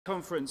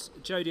Conference,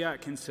 Jodie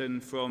Atkinson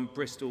from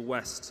Bristol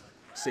West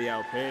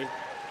CLP.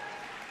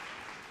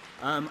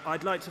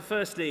 I'd like to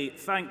firstly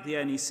thank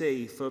the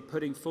NEC for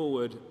putting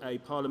forward a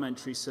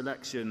parliamentary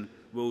selection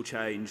rule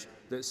change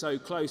that so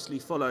closely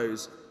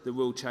follows the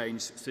rule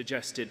change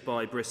suggested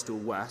by Bristol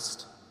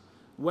West.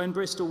 When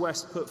Bristol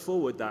West put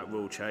forward that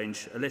rule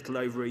change a little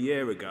over a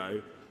year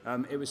ago,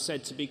 it was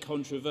said to be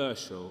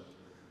controversial.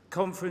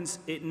 Conference,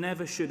 it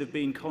never should have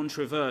been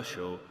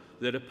controversial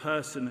that a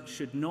person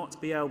should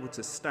not be able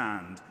to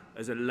stand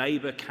as a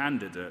Labour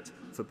candidate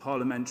for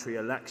parliamentary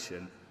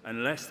election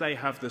unless they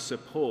have the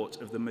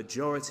support of the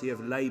majority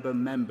of Labour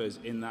members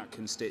in that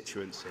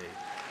constituency.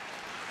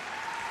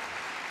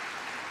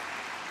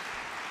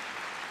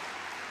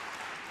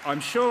 I'm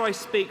sure I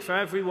speak for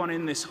everyone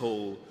in this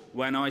hall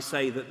when I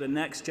say that the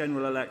next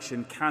general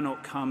election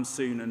cannot come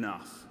soon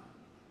enough.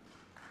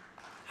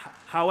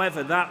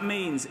 However, that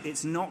means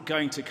it's not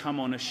going to come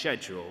on a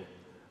schedule.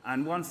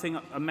 And one thing,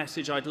 a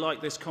message I'd like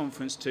this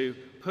conference to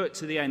put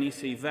to the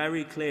NEC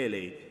very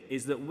clearly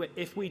is that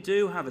if we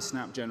do have a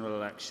snap general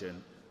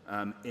election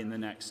in the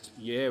next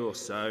year or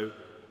so,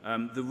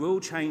 the rule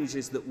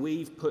changes that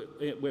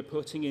we're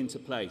putting into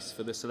place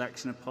for the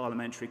selection of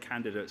parliamentary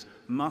candidates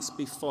must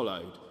be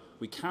followed.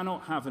 We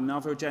cannot have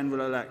another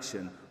general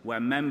election where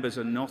members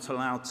are not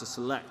allowed to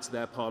select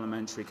their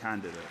parliamentary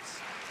candidates.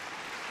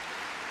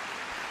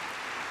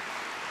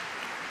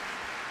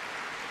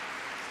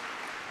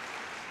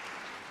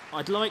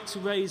 I'd like to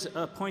raise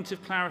a point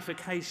of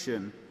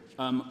clarification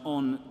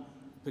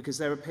because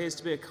there appears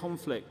to be a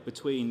conflict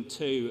between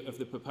two of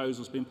the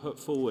proposals being put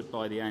forward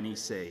by the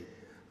NEC.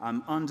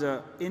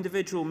 Under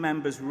individual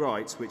members'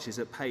 rights, which is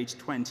at page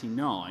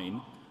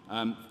 29,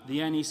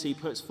 the NEC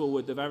puts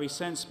forward the very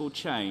sensible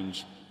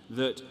change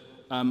that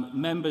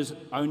members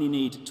only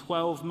need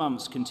 12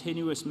 months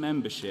continuous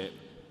membership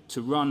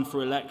to run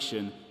for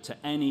election to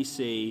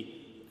NEC,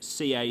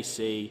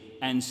 CAC,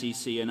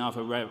 NCC and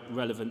other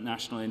relevant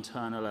national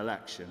internal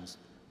elections.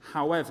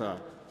 However,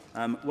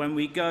 when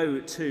we go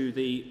to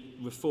the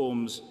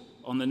reforms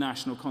on the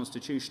National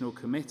Constitutional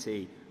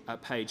Committee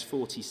at page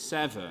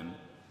 47,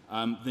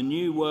 the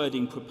new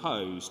wording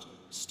proposed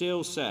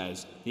still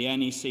says the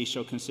NEC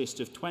shall consist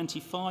of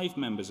 25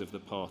 members of the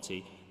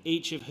party,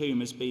 each of whom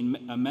has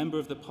been a member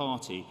of the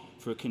party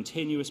for a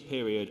continuous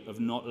period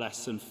of not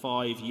less than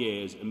 5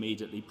 years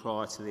immediately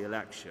prior to the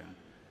election.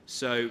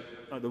 So,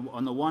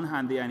 on the one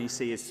hand, the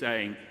NEC is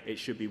saying it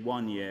should be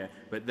 1 year,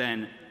 but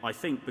then I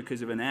think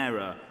because of an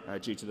error,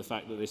 due to the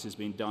fact that this has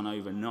been done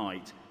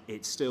overnight,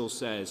 it still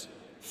says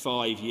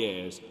 5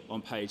 years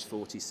on page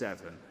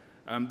 47.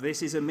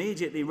 This is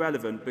immediately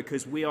relevant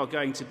because we are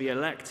going to be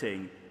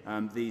electing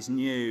these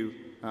new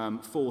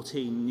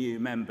 14 new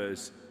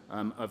members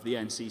of the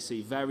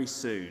NCC very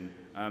soon,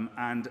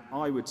 and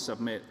I would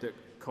submit that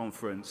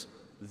conference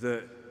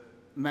that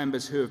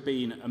members who have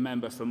been a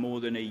member for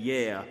more than a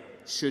year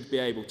should be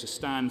able to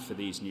stand for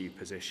these new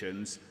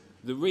positions.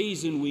 The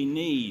reason we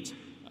need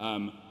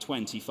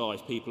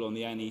 25 people on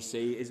the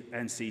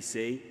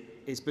NCC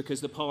is because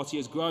the party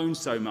has grown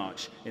so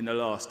much in the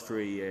last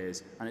 3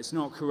 years, and it's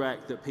not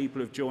correct that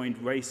people who have joined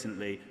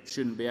recently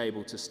shouldn't be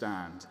able to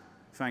stand.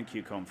 Thank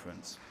you,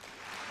 conference.